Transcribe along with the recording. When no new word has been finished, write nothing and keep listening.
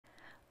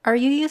Are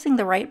you using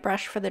the right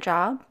brush for the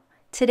job?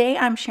 Today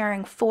I'm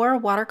sharing 4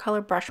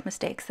 watercolor brush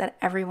mistakes that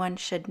everyone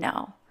should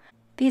know.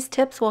 These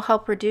tips will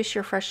help reduce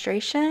your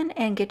frustration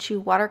and get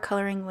you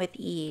watercoloring with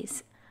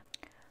ease.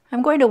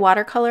 I'm going to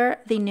watercolor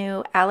the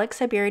new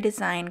Syberia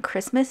design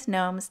Christmas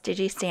Gnomes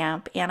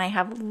Digi-Stamp, and I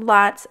have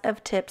lots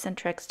of tips and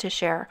tricks to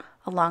share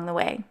along the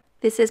way.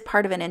 This is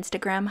part of an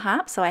Instagram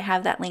hop, so I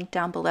have that link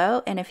down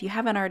below, and if you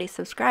haven't already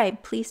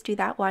subscribed, please do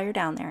that while you're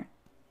down there.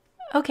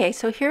 Okay,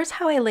 so here's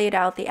how I laid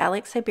out the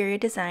Syberia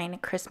design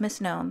Christmas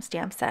Gnome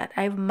stamp set.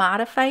 I've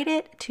modified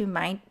it to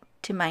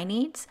my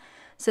needs.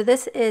 So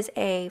this is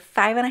a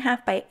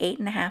 5.5 by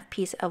 8.5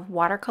 piece of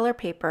watercolor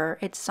paper.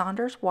 It's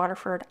Saunders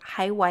Waterford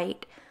High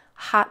White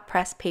hot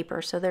press paper,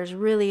 so there's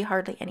really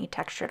hardly any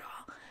texture at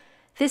all.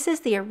 This is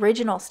the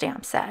original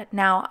stamp set.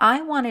 Now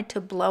I wanted to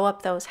blow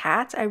up those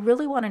hats. I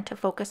really wanted to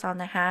focus on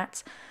the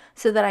hats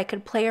so that I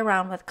could play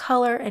around with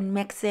color and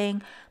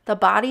mixing. The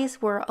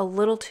bodies were a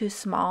little too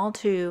small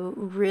to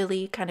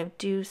really kind of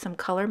do some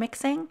color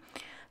mixing.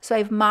 So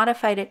I've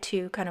modified it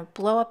to kind of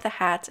blow up the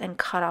hats and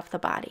cut off the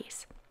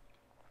bodies.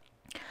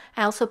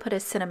 I also put a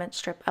cinnamon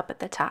strip up at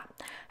the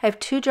top. I have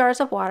 2 jars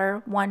of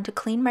water, one to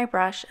clean my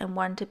brush and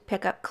one to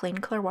pick up clean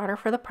clear water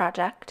for the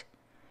project.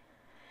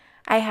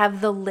 I have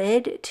the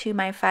lid to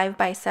my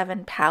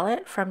 5x7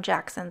 palette from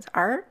Jackson's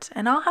Art,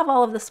 and I'll have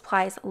all of the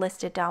supplies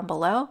listed down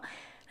below.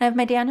 I have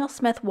my Daniel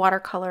Smith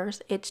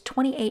watercolors. It's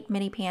 28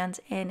 mini pans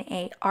in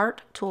a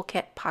Art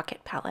Toolkit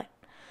pocket palette.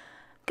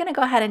 I'm going to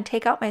go ahead and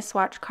take out my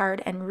swatch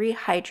card and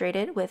rehydrate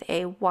it with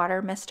a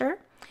water mister.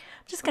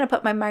 I'm just going to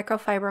put my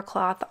microfiber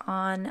cloth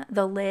on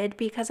the lid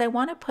because I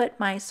want to put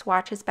my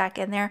swatches back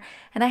in there,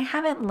 and I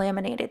haven't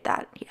laminated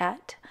that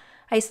yet.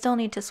 I still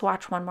need to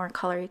swatch one more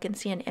color. You can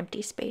see an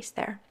empty space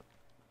there.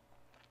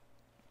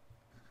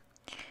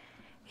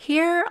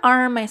 Here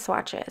are my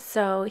swatches.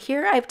 So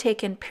here I've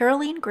taken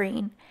Perylene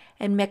Green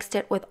and mixed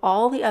it with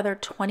all the other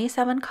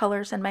 27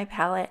 colors in my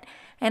palette,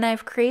 and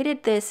I've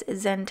created this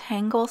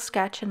Zentangle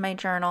sketch in my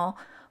journal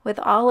with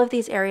all of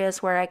these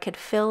areas where I could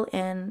fill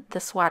in the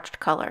swatched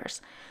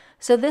colors.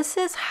 So this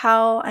is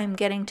how I'm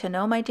getting to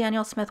know my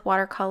Daniel Smith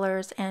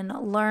watercolors and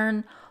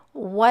learn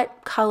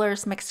what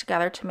colors mix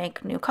together to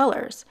make new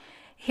colors.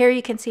 Here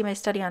you can see my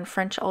study on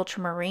French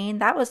ultramarine.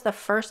 That was the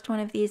first one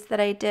of these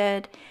that I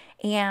did,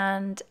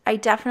 and I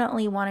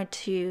definitely wanted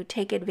to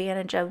take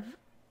advantage of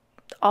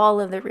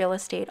all of the real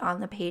estate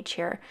on the page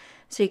here.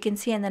 So you can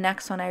see in the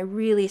next one I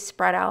really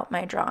spread out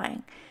my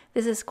drawing.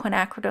 This is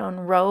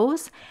quinacridone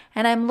rose,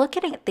 and I'm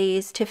looking at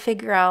these to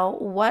figure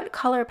out what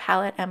color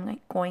palette I'm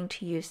going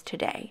to use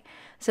today.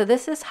 So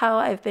this is how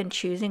I've been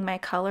choosing my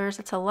colors.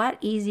 It's a lot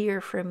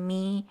easier for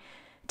me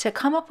to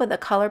come up with a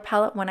color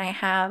palette when I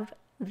have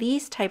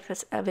these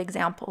types of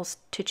examples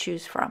to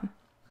choose from.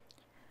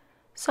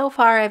 So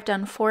far I've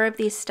done 4 of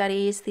these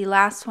studies. The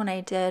last one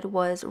I did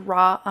was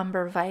Raw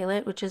Umber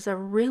Violet, which is a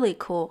really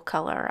cool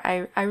color.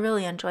 I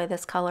really enjoy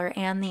this color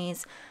and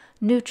these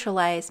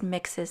neutralized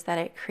mixes that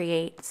it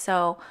creates.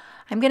 So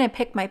I'm going to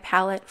pick my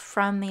palette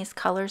from these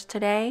colors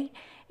today,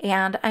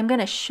 and I'm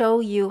going to show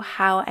you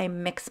how I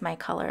mix my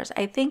colors.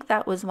 I think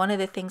that was one of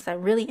the things that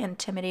really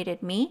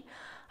intimidated me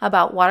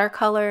about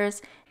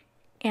watercolors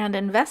and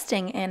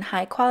investing in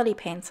high quality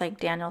paints like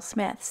Daniel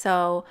Smith.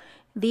 So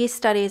these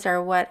studies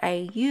are what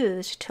I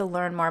used to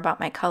learn more about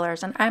my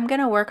colors, and I'm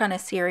going to work on a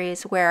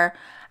series where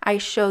I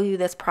show you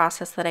this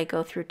process that I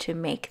go through to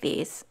make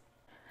these.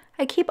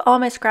 I keep all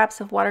my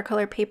scraps of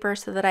watercolor paper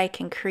so that I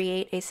can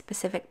create a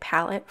specific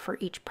palette for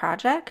each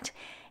project.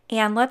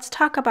 And let's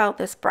talk about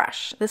this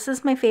brush. This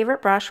is my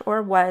favorite brush,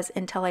 or was,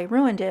 until I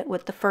ruined it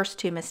with the first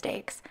 2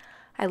 mistakes.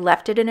 I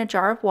left it in a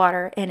jar of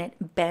water and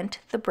it bent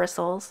the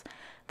bristles.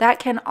 That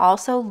can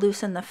also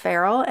loosen the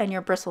ferrule and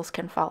your bristles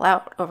can fall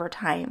out over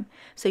time.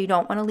 So you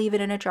don't want to leave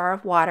it in a jar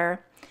of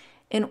water.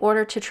 In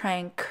order to try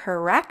and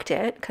correct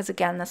it, because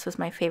again, this was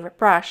my favorite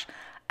brush,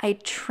 I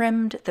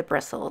trimmed the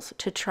bristles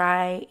to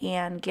try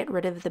and get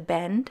rid of the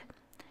bend.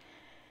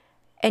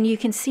 And you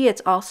can see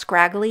it's all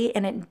scraggly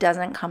and it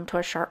doesn't come to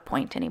a sharp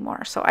point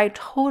anymore. So I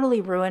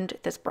totally ruined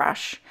this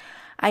brush.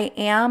 I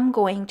am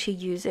going to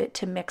use it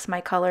to mix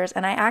my colors,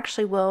 and I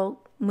actually will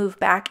move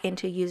back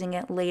into using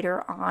it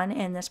later on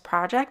in this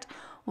project.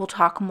 We'll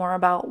talk more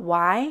about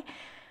why.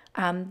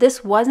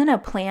 This wasn't a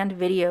planned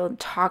video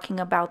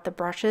talking about the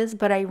brushes,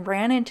 but I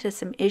ran into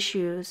some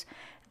issues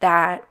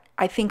that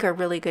I think are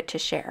really good to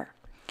share.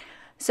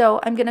 So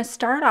I'm going to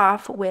start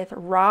off with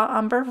Raw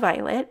Umber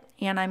Violet,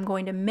 and I'm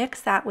going to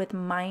mix that with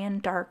Mayan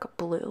Dark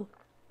Blue.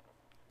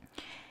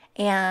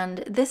 And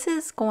this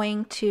is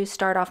going to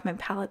start off my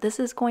palette. This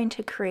is going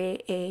to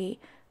create a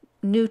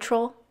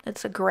neutral.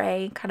 It's a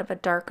gray, kind of a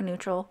dark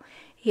neutral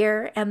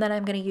here. And then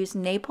I'm going to use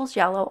Naples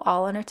Yellow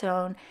all on its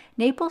own.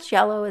 Naples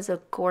Yellow is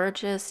a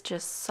gorgeous,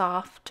 just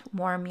soft,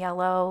 warm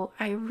yellow.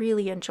 I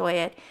really enjoy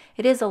it.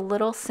 It is a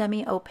little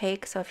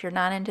semi-opaque, so if you're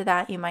not into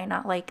that, you might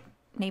not like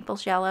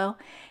Naples Yellow.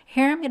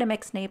 Here I'm going to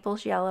mix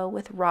Naples Yellow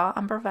with Raw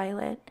Umber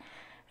Violet,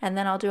 and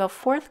then I'll do a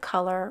 4th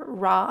color,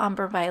 Raw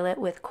Umber Violet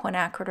with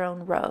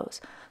Quinacridone Rose.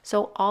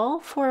 So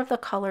all 4 of the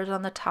colors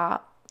on the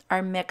top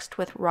are mixed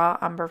with raw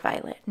umber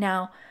violet.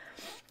 Now,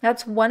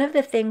 that's one of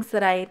the things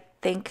that I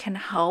think can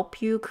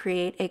help you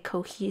create a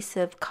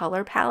cohesive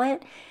color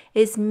palette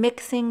is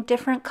mixing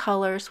different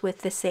colors with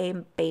the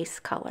same base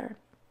color.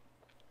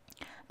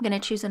 I'm going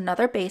to choose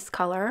another base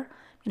color.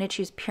 I'm going to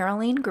choose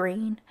Pyrroline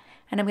Green,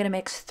 and I'm going to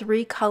mix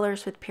 3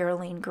 colors with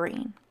Pyrroline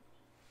Green.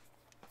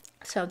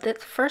 So the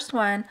first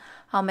one,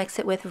 I'll mix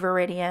it with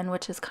Viridian,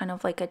 which is kind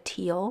of like a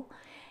teal,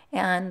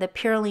 and the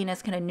Pyrroline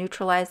is going to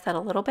neutralize that a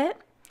little bit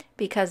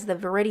because the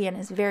Viridian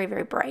is very,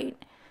 very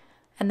bright.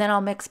 And then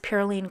I'll mix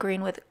Pyrroline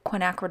Green with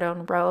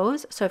Quinacridone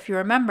Rose. So if you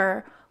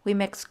remember, we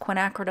mixed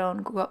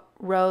Quinacridone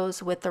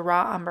Rose with the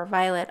raw umber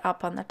violet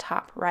up on the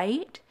top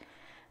right.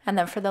 And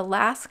then for the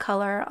last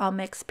color, I'll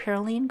mix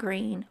Pyrroline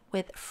Green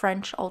with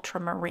French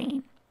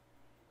Ultramarine.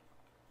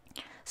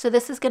 So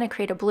this is going to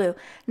create a blue.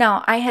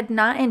 Now, I had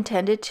not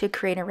intended to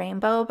create a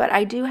rainbow, but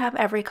I do have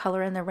every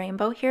color in the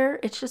rainbow here.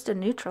 It's just a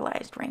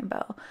neutralized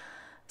rainbow.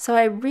 So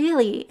I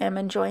really am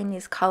enjoying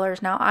these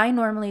colors. Now, I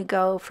normally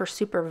go for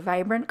super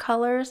vibrant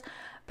colors,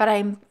 but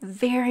I'm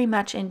very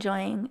much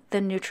enjoying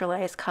the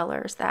neutralized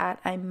colors that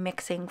I'm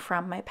mixing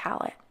from my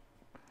palette.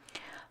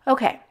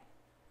 Okay,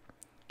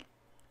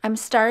 I'm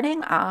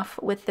starting off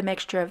with the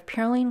mixture of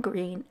Pyrroline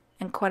Green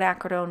and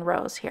Quinacridone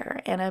Rose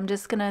here, and I'm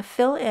just going to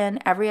fill in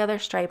every other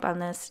stripe on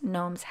this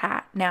gnome's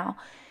hat. Now,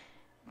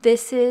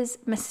 this is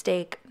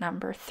mistake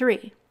number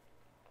 3.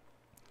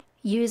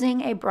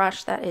 Using a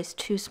brush that is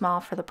too small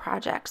for the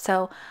project.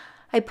 So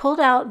I pulled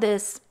out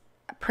this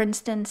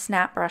Princeton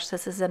snap brush.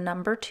 This is a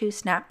number 2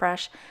 snap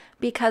brush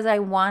because I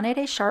wanted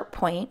a sharp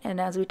point, and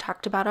as we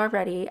talked about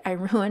already, I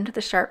ruined the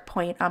sharp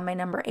point on my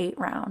number 8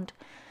 round.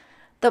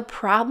 The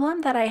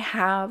problem that I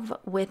have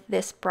with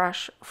this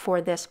brush for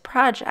this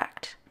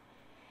project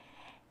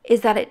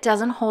is that it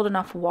doesn't hold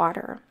enough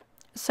water.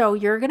 So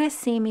you're going to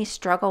see me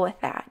struggle with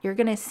that. You're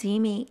going to see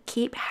me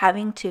keep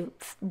having to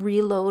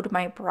reload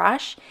my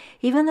brush,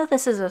 even though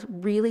this is a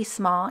really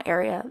small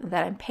area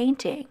that I'm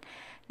painting.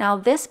 Now,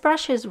 this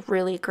brush is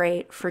really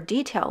great for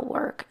detail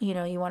work. You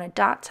know, you want to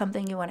dot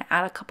something, you want to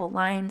add a couple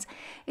lines.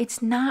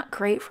 It's not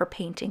great for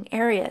painting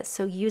areas.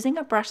 So using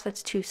a brush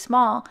that's too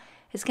small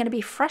is going to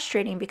be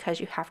frustrating because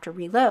you have to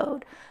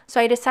reload. So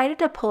I decided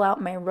to pull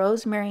out my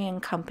Rosemary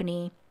 &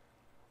 Company.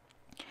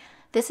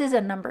 This is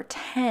a number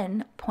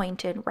 10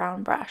 pointed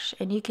round brush,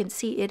 and you can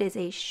see it is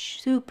a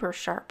super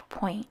sharp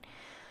point.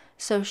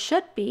 So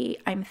should be,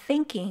 I'm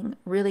thinking,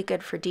 really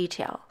good for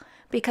detail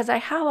because I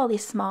have all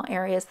these small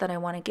areas that I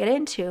want to get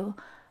into,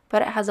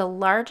 but it has a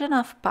large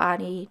enough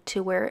body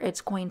to where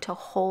it's going to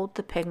hold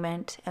the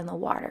pigment and the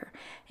water.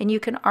 And you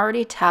can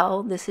already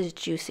tell this is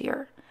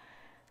juicier.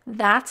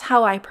 That's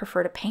how I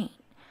prefer to paint.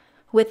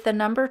 With the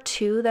number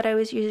 2 that I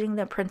was using,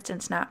 the Princeton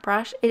snap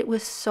brush, it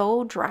was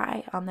so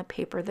dry on the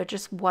paper. There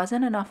just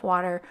wasn't enough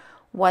water,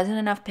 wasn't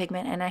enough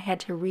pigment, and I had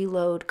to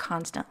reload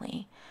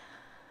constantly.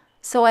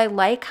 So I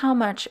like how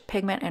much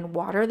pigment and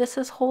water this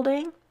is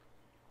holding.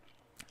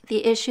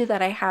 The issue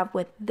that I have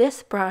with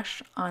this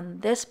brush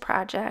on this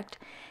project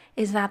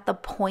is that the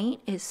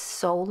point is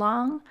so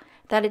long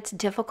that it's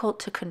difficult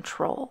to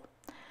control.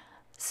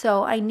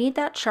 So I need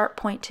that sharp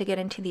point to get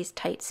into these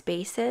tight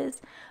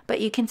spaces, but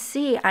you can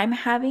see I'm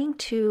having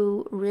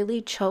to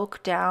really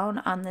choke down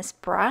on this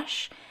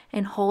brush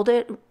and hold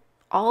it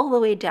all the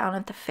way down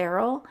at the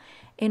ferrule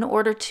in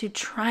order to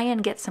try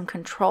and get some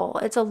control.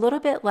 It's a little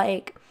bit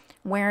like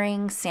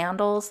wearing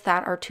sandals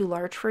that are too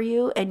large for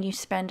you and you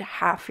spend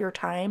half your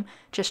time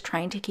just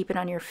trying to keep it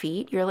on your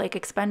feet. You're like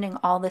expending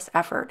all this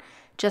effort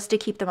just to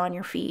keep them on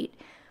your feet,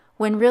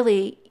 when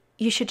really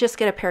you should just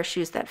get a pair of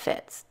shoes that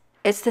fits.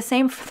 It's the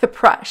same for the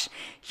brush.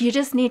 You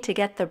just need to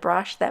get the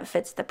brush that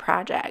fits the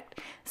project.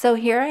 So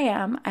here I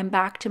am. I'm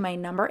back to my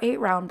number 8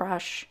 round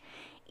brush.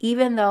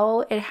 Even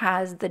though it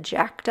has the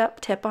jacked up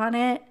tip on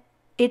it,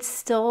 it's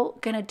still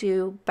going to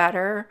do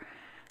better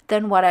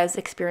than what I was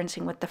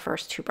experiencing with the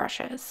first 2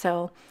 brushes.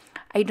 So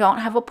I don't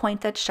have a point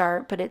that's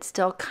sharp, but it's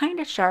still kind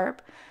of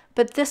sharp.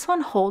 But this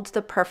one holds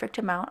the perfect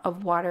amount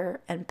of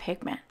water and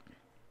pigment.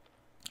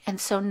 And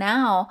so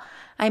now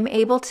I'm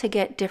able to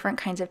get different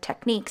kinds of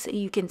techniques.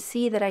 You can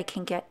see that I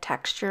can get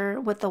texture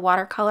with the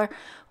watercolor.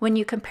 When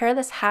you compare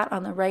this hat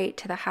on the right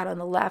to the hat on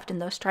the left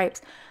and those stripes,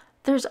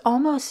 there's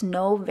almost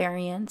no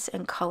variance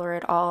in color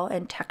at all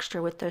and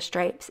texture with those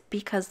stripes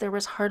because there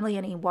was hardly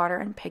any water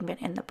and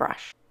pigment in the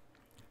brush.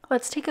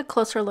 Let's take a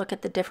closer look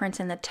at the difference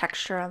in the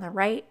texture on the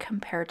right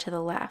compared to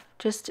the left.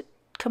 Just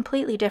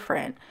completely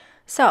different.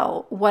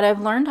 So what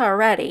I've learned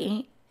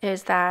already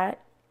is that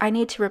I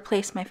need to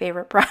replace my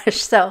favorite brush.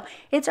 So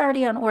it's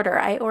already on order.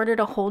 I ordered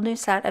a whole new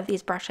set of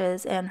these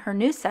brushes, and her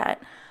new set,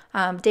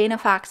 Dana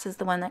Fox is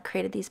the one that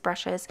created these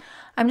brushes.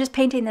 I'm just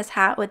painting this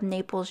hat with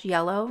Naples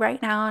yellow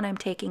right now, and I'm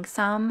taking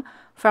some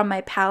from my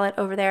palette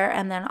over there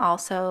and then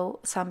also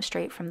some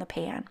straight from the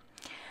pan.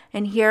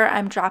 And here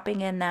I'm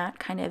dropping in that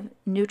kind of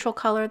neutral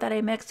color that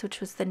I mixed, which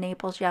was the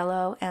Naples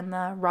yellow and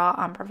the raw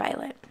umber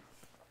violet.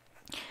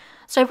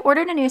 So I've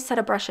ordered a new set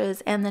of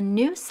brushes, and the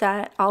new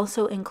set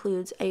also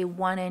includes a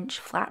 1-inch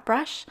flat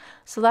brush.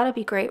 So that'll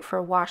be great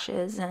for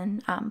washes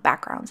and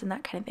backgrounds and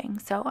that kind of thing.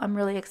 So I'm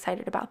really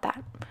excited about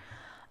that.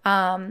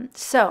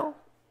 So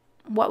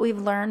what we've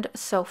learned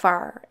so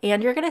far,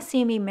 and you're going to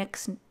see me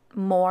mix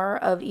more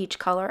of each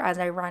color as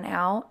I run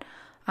out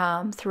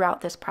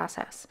throughout this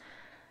process.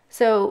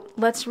 So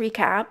let's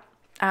recap.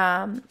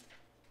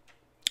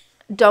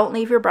 Don't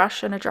leave your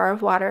brush in a jar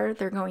of water.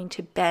 They're going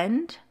to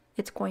bend.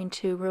 It's going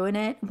to ruin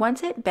it.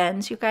 Once it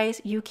bends, you guys,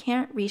 you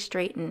can't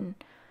re-straighten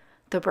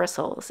the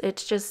bristles.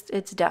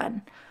 It's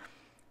done.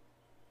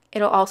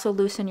 It'll also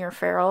loosen your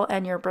ferrule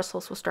and your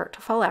bristles will start to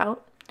fall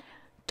out.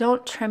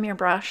 Don't trim your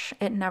brush.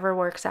 It never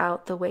works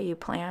out the way you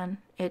plan.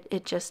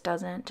 It just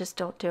doesn't. Just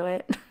don't do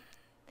it.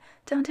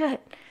 Don't do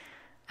it.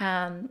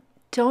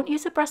 Don't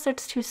use a brush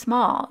that's too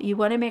small. You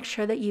want to make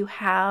sure that you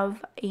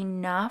have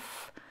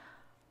enough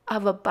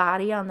of a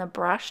body on the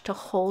brush to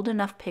hold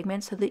enough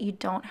pigment so that you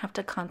don't have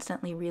to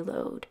constantly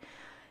reload.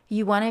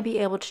 You want to be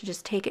able to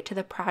just take it to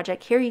the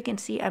project. Here you can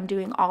see I'm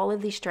doing all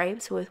of these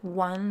stripes with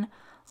one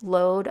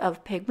load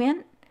of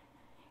pigment,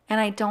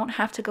 and I don't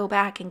have to go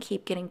back and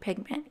keep getting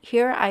pigment.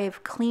 Here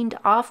I've cleaned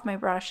off my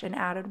brush and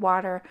added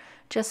water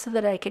just so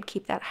that I could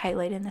keep that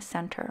highlight in the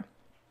center.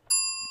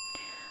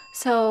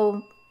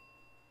 So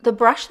the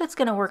brush that's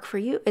going to work for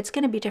you, it's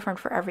going to be different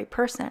for every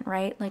person,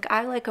 right? Like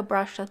I like a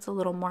brush that's a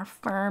little more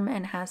firm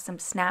and has some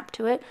snap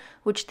to it,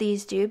 which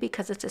these do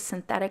because it's a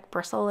synthetic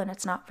bristle and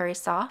it's not very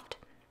soft.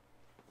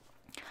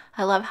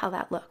 I love how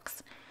that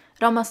looks.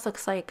 It almost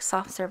looks like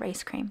soft serve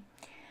ice cream.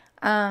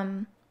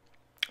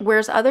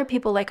 Whereas other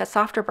people like a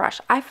softer brush.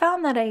 I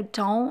found that I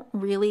don't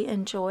really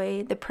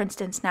enjoy the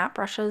Princeton snap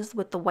brushes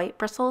with the white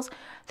bristles.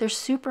 They're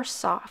super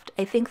soft.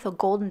 I think the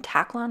golden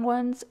Taklon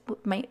ones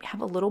might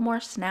have a little more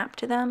snap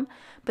to them,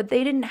 but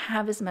they didn't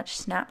have as much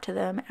snap to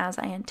them as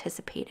I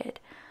anticipated.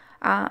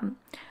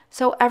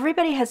 So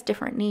everybody has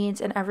different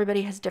needs and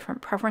everybody has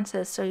different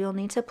preferences, so you'll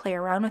need to play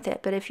around with it.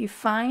 But if you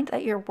find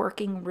that you're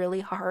working really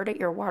hard at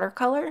your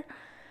watercolor,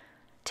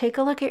 take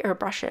a look at your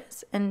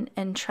brushes and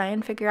try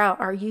and figure out,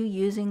 are you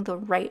using the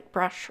right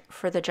brush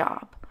for the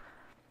job?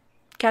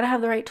 Gotta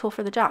have the right tool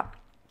for the job.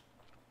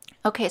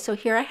 Okay, so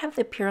here I have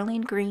the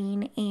Purline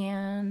Green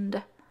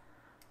and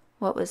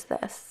what was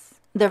this?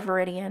 The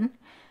Viridian.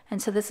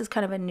 And so this is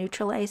kind of a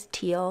neutralized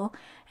teal.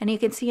 And you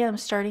can see I'm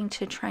starting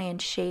to try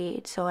and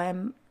shade. So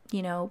I'm,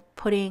 you know,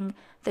 putting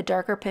the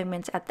darker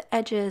pigments at the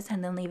edges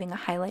and then leaving a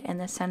highlight in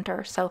the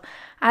center. So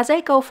as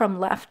I go from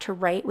left to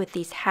right with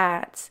these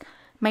hats,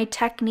 my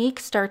technique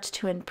starts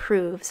to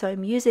improve. So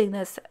I'm using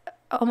this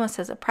almost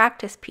as a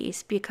practice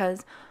piece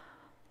because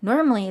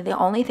normally the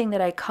only thing that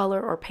I color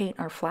or paint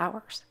are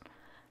flowers.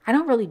 I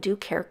don't really do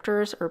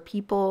characters or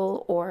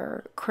people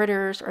or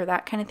critters or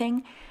that kind of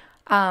thing.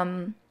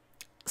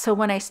 So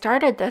when I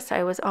started this,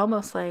 I was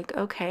almost like,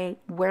 okay,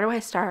 where do I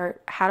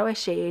start? How do I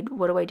shade?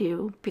 What do I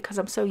do? Because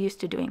I'm so used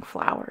to doing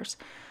flowers.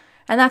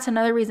 And that's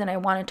another reason I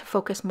wanted to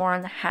focus more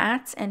on the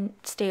hats and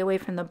stay away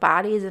from the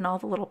bodies and all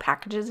the little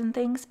packages and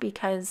things,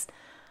 because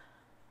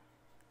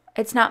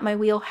it's not my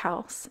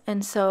wheelhouse.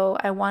 And so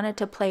I wanted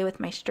to play with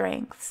my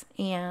strengths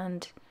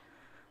and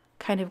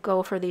kind of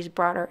go for these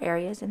broader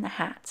areas in the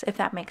hats, if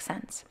that makes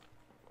sense.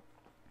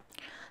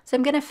 So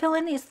I'm going to fill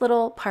in these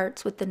little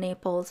parts with the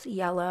Naples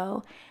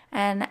yellow,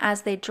 and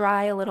as they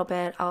dry a little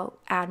bit, I'll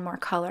add more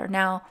color.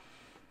 Now,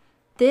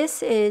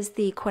 this is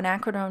the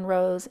quinacridone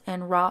rose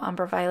and raw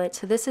umber violet,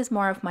 so this is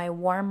more of my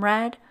warm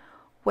red,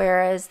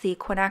 whereas the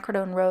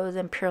quinacridone rose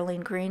and purline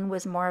green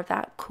was more of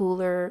that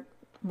cooler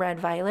red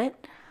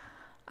violet.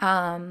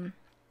 And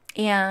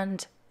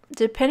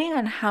depending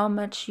on how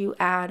much you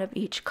add of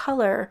each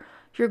color,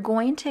 you're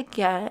going to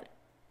get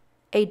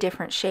a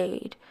different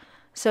shade.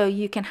 So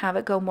you can have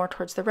it go more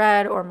towards the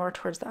red or more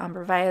towards the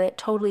umber violet,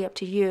 totally up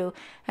to you.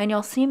 And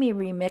you'll see me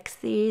remix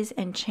these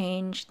and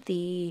change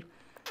the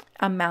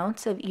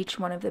amounts of each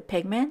one of the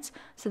pigments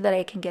so that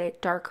I can get it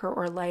darker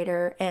or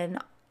lighter, and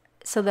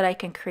so that I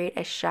can create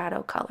a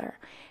shadow color.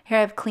 Here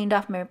I've cleaned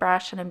off my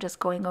brush and I'm just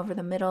going over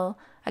the middle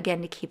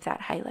again to keep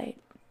that highlight.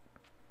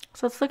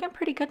 So it's looking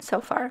pretty good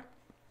so far.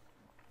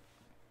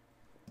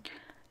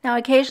 Now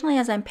occasionally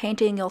as I'm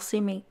painting, you'll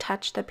see me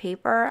touch the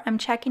paper. I'm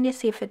checking to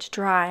see if it's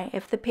dry.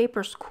 If the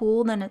paper's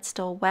cool, then it's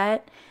still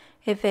wet.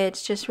 If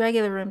it's just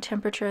regular room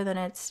temperature, then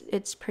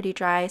it's pretty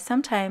dry.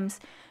 Sometimes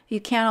you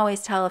can't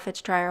always tell if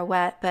it's dry or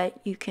wet, but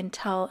you can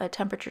tell a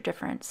temperature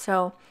difference.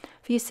 So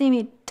if you see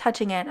me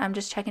touching it, I'm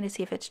just checking to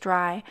see if it's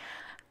dry.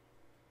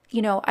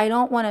 You know, I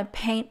don't want to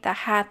paint the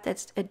hat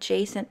that's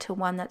adjacent to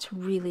one that's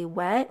really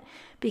wet,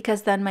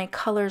 because then my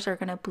colors are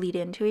going to bleed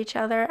into each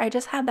other. I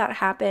just had that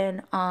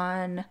happen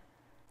on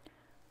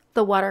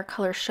the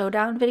watercolor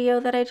showdown video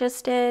that I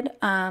just did.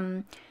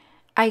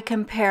 I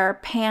compare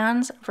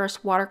pans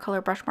versus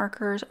watercolor brush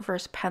markers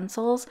versus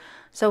pencils.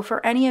 So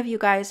for any of you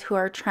guys who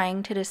are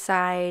trying to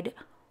decide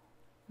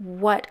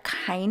what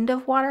kind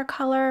of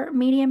watercolor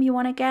medium you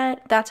want to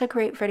get, that's a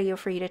great video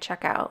for you to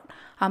check out.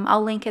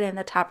 I'll link it in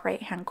the top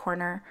right hand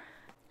corner.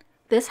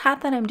 This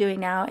hat that I'm doing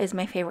now is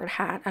my favorite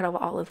hat out of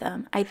all of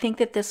them. I think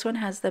that this one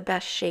has the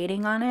best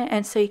shading on it.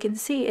 And so you can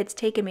see it's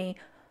taken me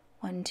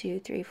 1,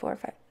 2, 3, 4,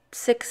 5,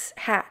 6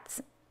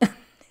 hats.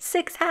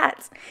 6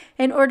 hats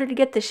in order to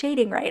get the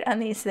shading right on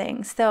these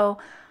things. So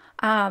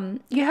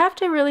you have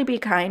to really be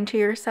kind to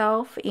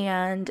yourself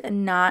and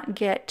not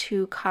get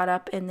too caught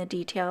up in the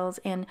details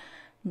and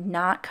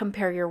not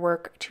compare your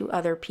work to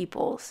other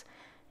people's.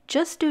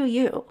 Just do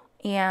you.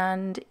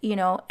 And, you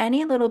know,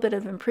 any little bit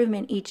of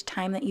improvement each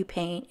time that you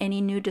paint,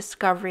 any new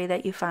discovery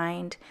that you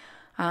find,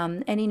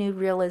 any new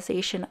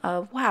realization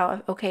of,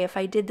 wow, okay, if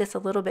I did this a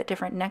little bit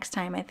different next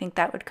time, I think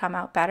that would come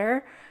out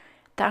better.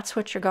 That's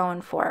what you're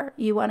going for.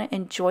 You want to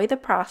enjoy the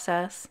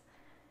process.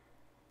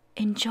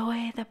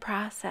 Enjoy the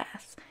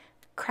process.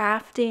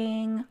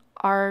 Crafting,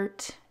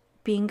 art,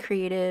 being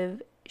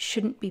creative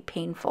shouldn't be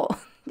painful.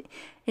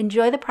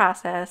 Enjoy the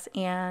process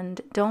and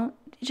don't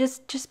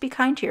just be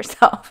kind to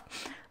yourself.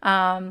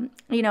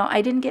 You know,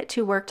 I didn't get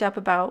too worked up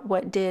about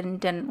what did and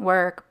didn't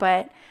work,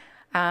 but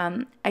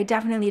I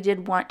definitely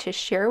did want to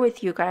share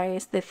with you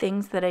guys the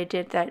things that I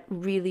did that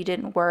really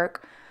didn't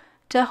work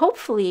to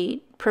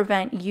hopefully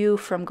prevent you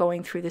from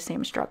going through the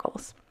same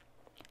struggles.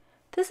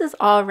 This is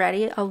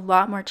already a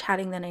lot more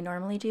chatting than I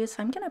normally do, so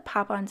I'm going to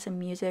pop on some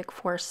music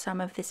for some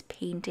of this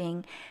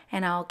painting,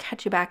 and I'll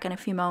catch you back in a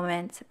few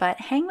moments. But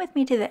hang with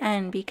me to the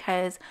end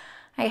because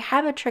I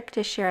have a trick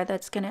to share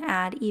that's going to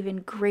add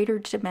even greater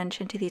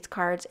dimension to these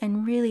cards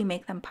and really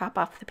make them pop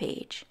off the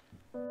page.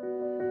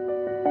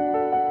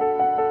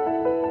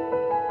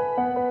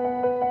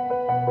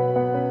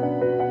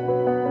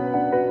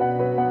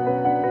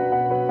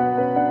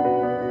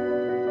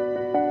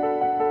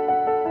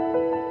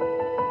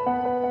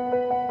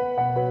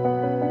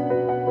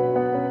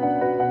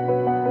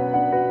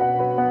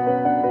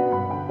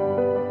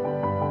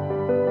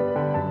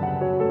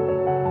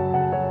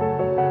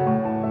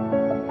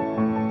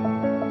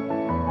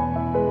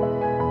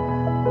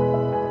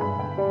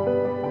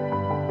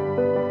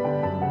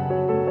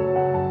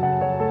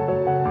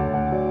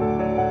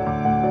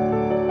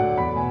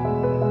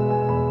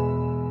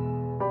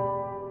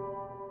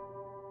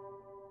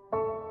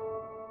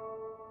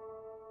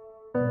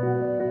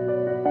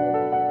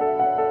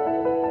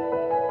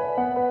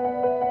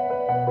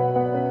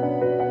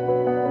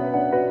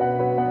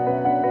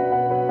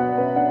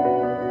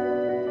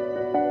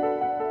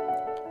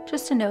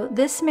 Just a note,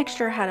 this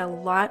mixture had a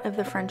lot of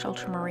the French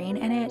ultramarine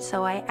in it,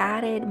 so I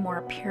added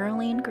more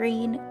purulene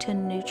green to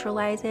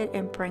neutralize it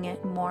and bring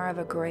it more of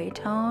a gray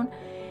tone.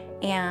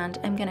 And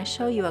I'm going to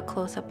show you a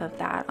close-up of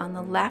that. On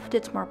the left,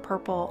 it's more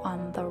purple.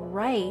 On the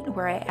right,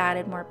 where I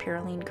added more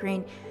purulene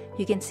green,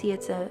 you can see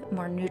it's a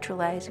more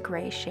neutralized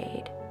gray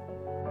shade.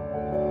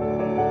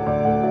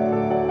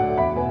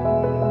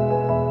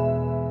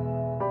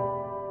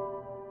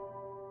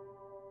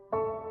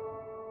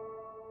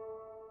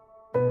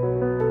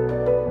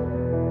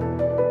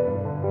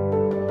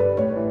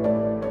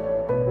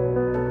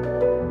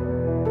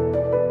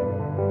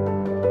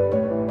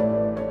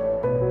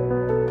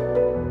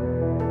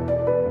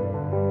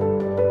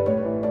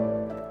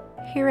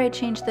 Here I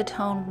changed the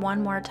tone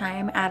one more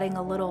time, adding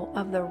a little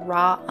of the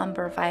raw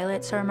umber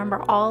violet. So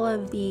remember, all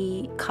of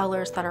the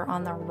colors that are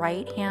on the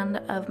right hand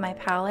of my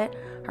palette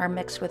are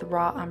mixed with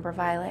raw umber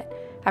violet.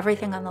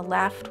 Everything on the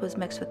left was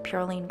mixed with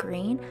purulene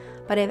green,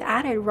 but I've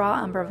added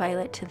raw umber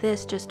violet to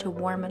this just to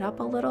warm it up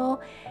a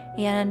little.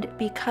 And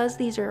because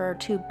these are our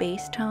two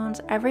base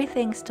tones,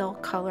 everything still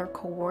color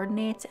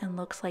coordinates and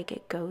looks like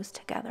it goes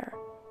together.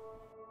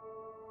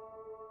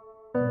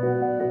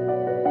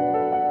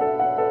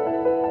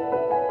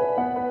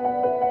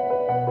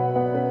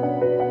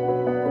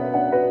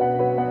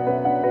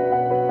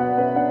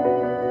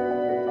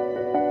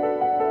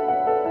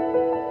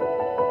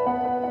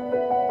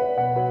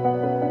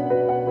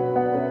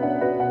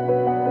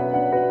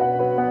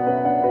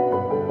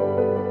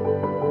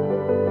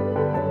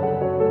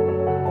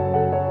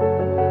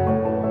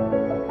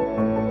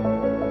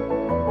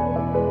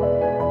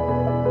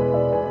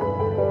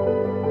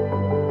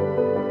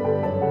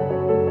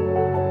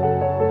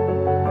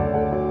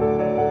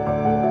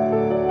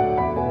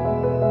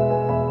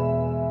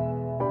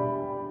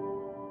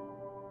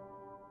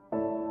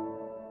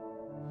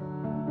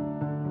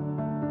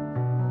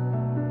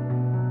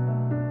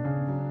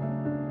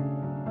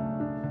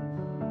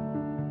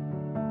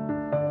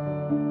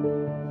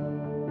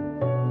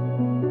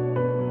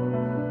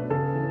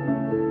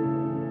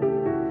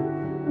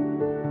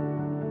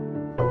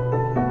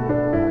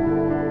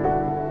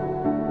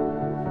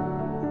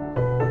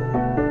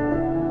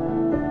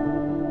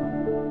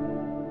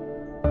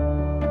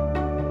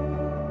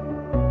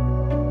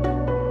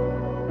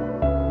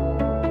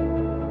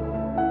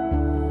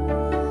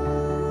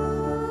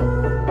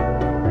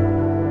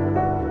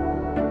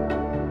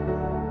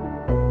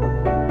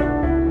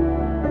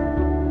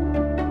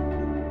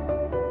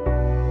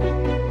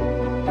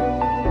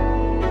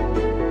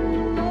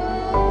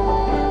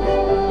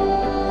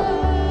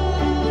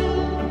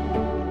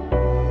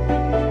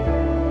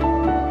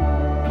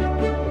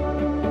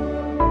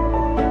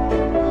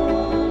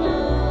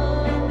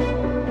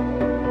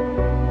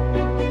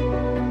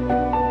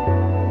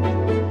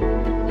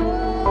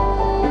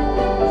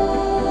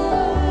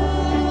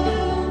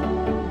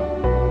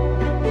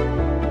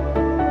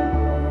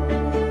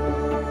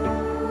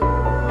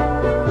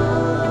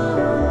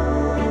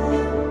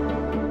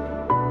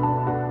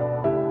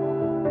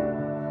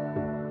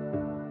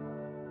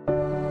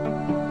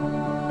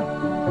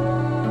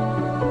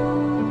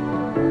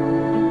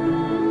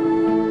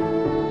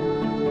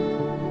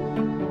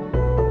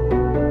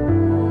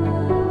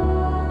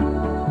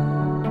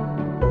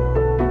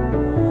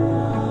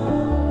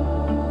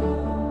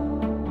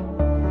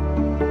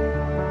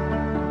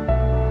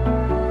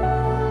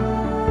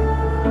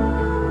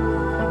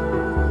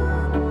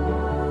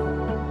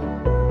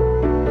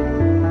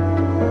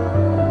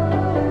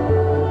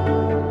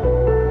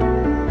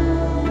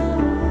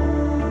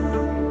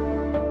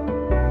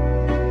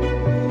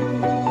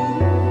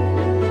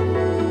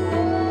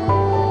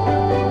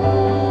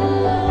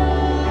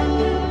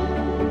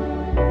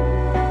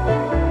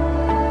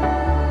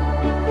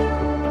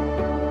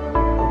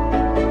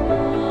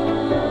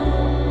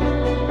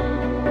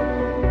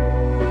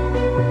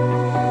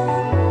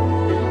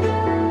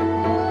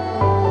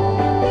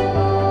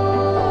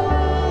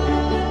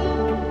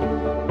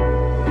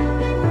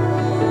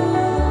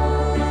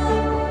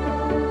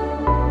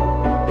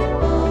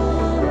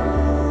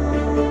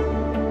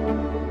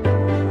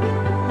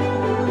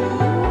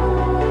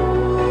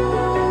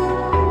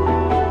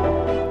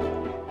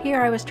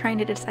 was trying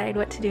to decide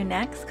what to do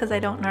next because I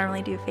don't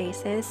normally do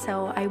faces.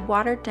 So I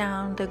watered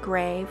down the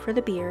gray for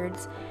the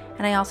beards,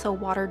 and I also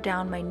watered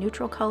down my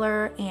neutral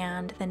color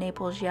and the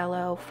Naples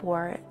yellow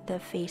for the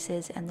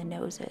faces and the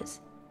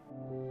noses.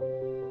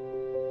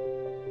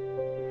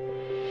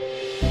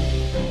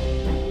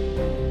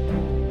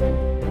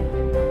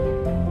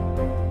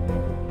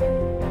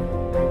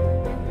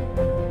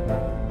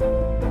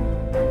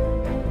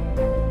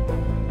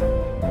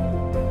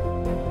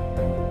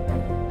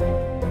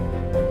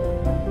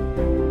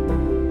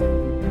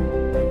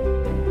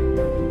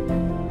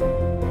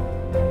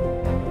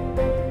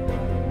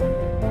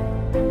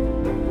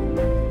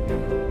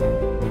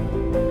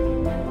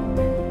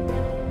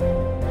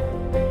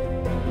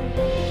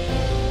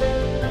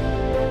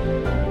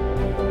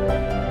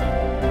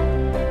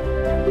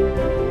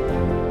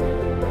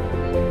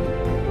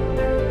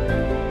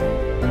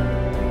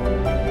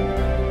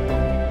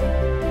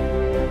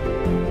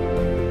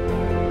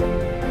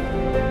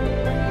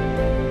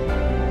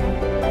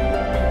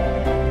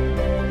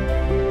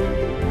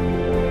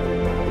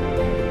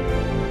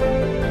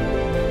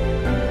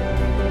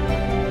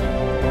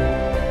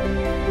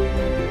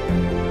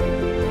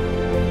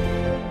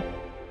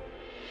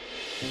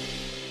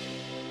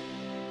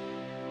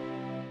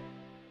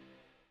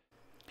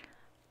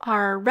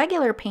 Our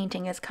regular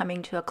painting is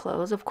coming to a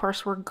close. Of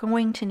course, we're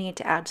going to need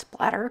to add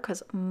splatter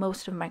because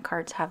most of my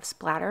cards have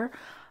splatter.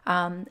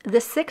 The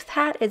sixth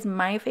hat is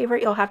my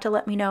favorite. You'll have to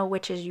let me know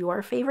which is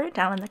your favorite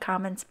down in the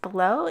comments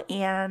below.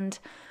 And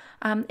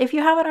if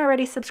you haven't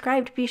already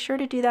subscribed, be sure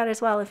to do that as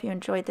well if you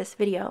enjoyed this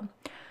video.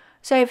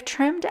 So I've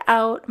trimmed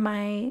out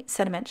my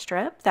sentiment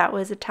strip that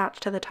was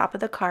attached to the top of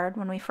the card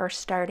when we first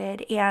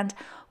started. And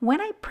when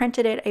I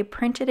printed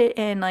it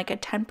in like a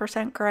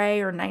 10%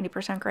 gray or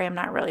 90% gray. I'm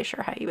not really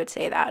sure how you would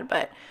say that,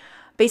 but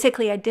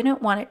basically I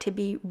didn't want it to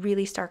be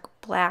really stark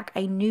black.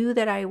 I knew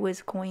that I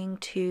was going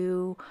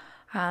to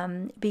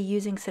be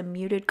using some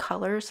muted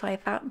colors, so I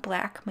thought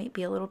black might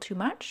be a little too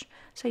much.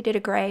 So I did a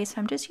gray.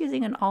 So I'm just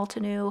using an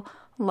Altenew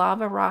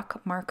Lava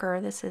Rock marker.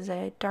 This is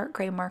a dark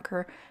gray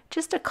marker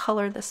just to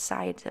color the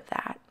sides of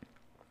that.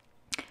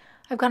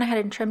 I've gone ahead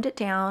and trimmed it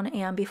down,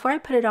 and before I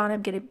put it on,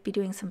 I'm going to be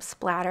doing some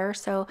splatter.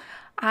 So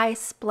I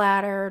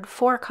splattered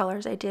 4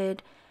 colors. I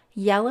did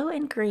yellow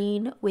and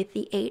green with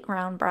the 8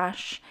 round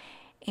brush,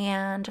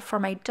 and for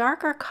my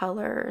darker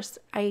colors,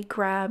 I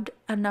grabbed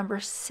a number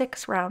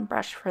 6 round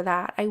brush for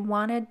that. I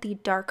wanted the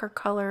darker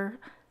color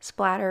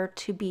splatter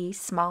to be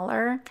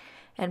smaller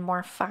and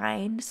more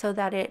fine so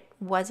that it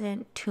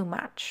wasn't too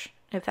much,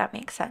 if that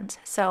makes sense.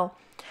 So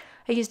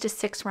I used a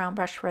 6 round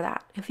brush for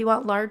that. If you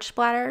want large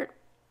splatter,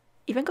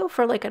 even go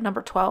for like a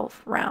number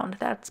 12 round.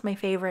 That's my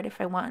favorite if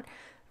I want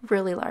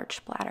really large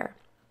splatter.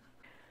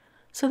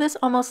 So this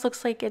almost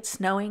looks like it's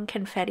snowing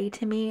confetti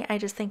to me. I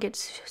just think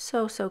it's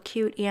so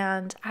cute,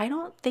 and I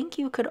don't think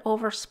you could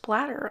over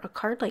splatter a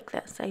card like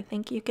this. I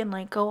think you can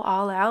like go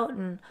all out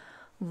and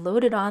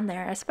load it on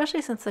there,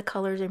 especially since the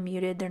colors are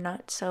muted. They're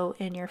not so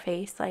in your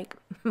face like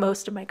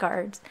most of my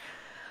cards.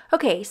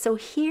 Okay, so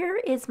here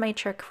is my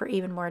trick for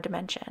even more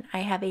dimension. I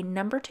have a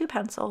number 2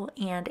 pencil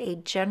and a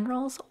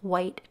General's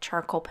white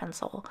charcoal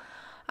pencil.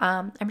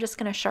 I'm just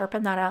going to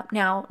sharpen that up.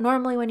 Now,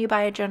 normally when you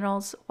buy a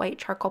General's white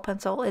charcoal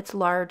pencil, it's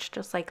large,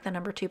 just like the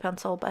number 2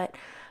 pencil, but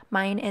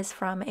mine is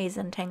from a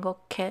Zentangle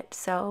kit,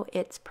 so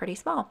it's pretty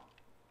small.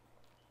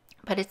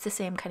 But it's the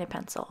same kind of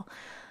pencil.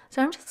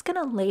 So I'm just going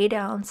to lay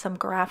down some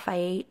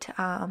graphite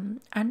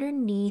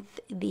underneath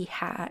the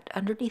hat,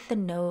 underneath the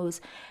nose,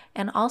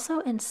 and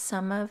also in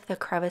some of the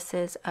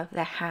crevices of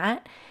the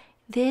hat.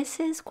 This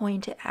is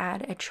going to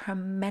add a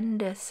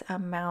tremendous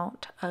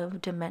amount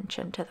of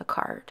dimension to the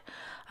card.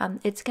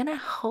 It's going to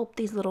help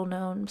these little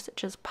gnomes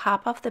just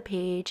pop off the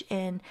page,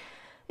 and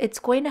it's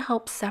going to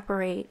help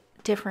separate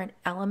different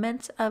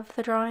elements of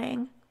the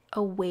drawing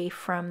away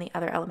from the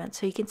other elements.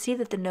 So you can see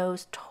that the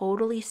nose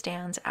totally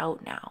stands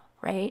out now,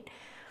 right?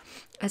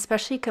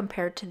 Especially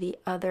compared to the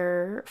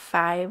other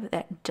 5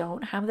 that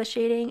don't have the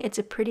shading. It's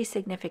a pretty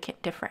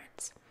significant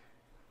difference.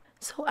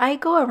 So I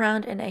go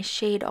around and I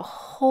shade a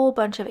whole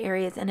bunch of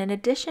areas, and in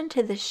addition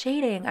to the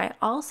shading, I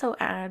also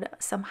add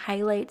some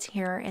highlights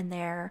here and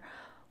there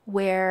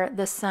where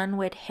the sun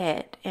would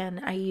hit, and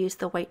I use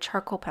the white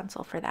charcoal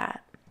pencil for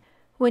that.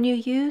 When you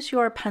use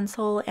your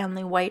pencil and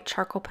the white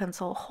charcoal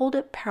pencil, hold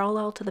it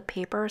parallel to the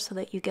paper so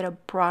that you get a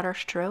broader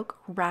stroke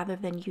rather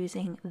than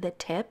using the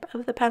tip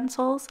of the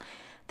pencils.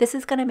 This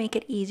is going to make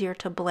it easier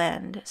to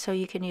blend, so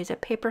you can use a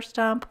paper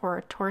stump or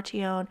a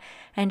tortillon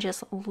and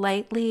just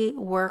lightly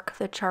work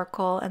the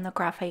charcoal and the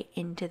graphite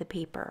into the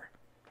paper.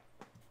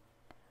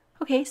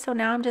 Okay, so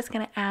now I'm just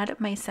going to add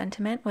my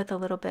sentiment with a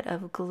little bit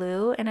of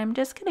glue, and I'm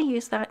just going to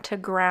use that to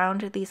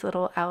ground these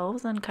little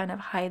elves and kind of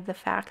hide the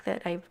fact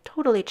that I've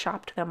totally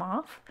chopped them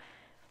off.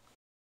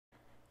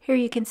 Here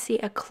you can see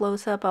a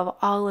close-up of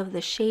all of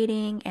the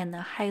shading and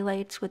the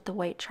highlights with the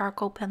white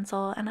charcoal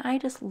pencil, and I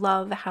just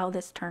love how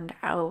this turned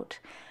out,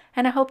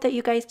 and I hope that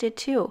you guys did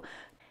too.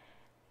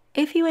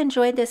 If you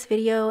enjoyed this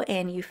video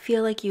and you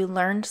feel like you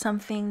learned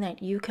something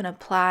that you can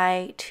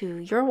apply to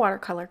your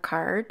watercolor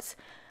cards,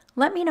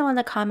 Let me know in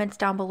the comments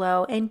down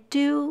below, and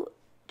do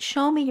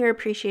show me your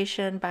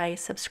appreciation by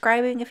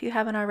subscribing if you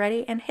haven't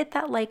already, and hit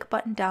that like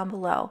button down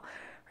below.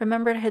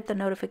 Remember to hit the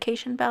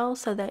notification bell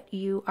so that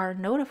you are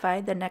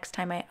notified the next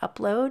time I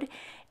upload,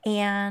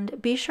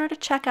 and be sure to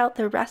check out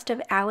the rest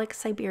of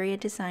Alex Syberia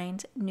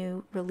Design's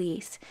new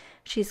release.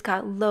 She's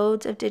got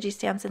loads of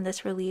digi-stamps in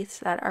this release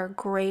that are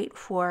great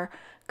for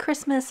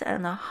Christmas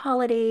and the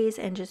holidays,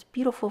 and just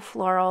beautiful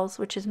florals,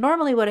 which is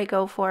normally what I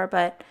go for,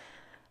 but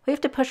we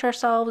have to push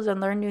ourselves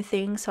and learn new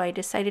things, so I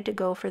decided to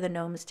go for the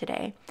gnomes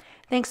today.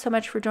 Thanks so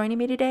much for joining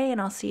me today, and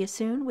I'll see you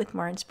soon with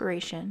more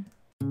inspiration.